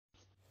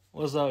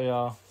What's up,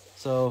 y'all?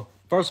 So,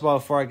 first of all,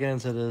 before I get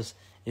into this,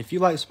 if you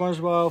like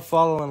SpongeBob,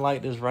 follow and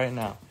like this right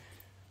now.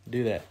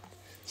 Do that.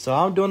 So,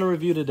 I'm doing a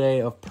review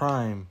today of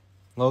Prime.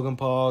 Logan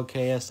Paul,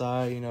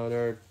 KSI,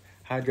 their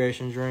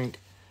hydration drink.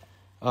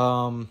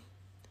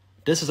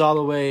 This is all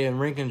the way in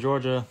Rincon,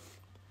 Georgia.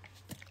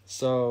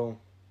 So,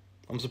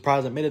 I'm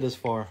surprised it made it this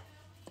far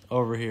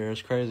over here.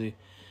 It's crazy.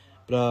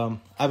 But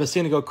I've been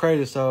seeing it go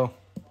crazy, so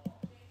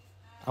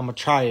I'm going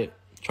to try it.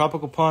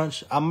 Tropical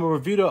Punch. I'm going to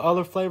review the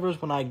other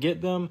flavors when I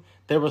get them.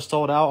 They were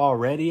sold out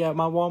already at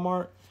my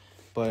Walmart.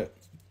 But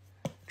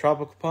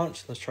Tropical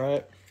Punch, let's try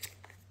it.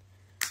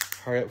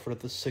 Hurry up for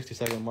the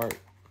 60-second mark.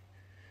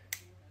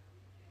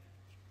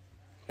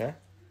 Okay.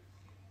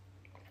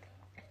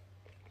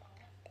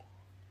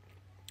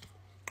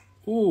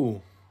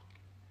 Ooh.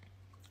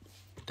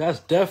 That's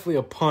definitely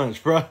a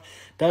punch, bro.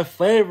 That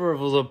flavor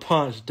was a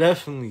punch,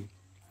 definitely.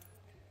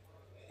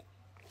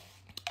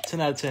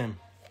 10 out of 10.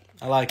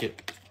 I like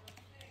it.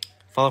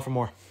 Follow for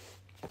more.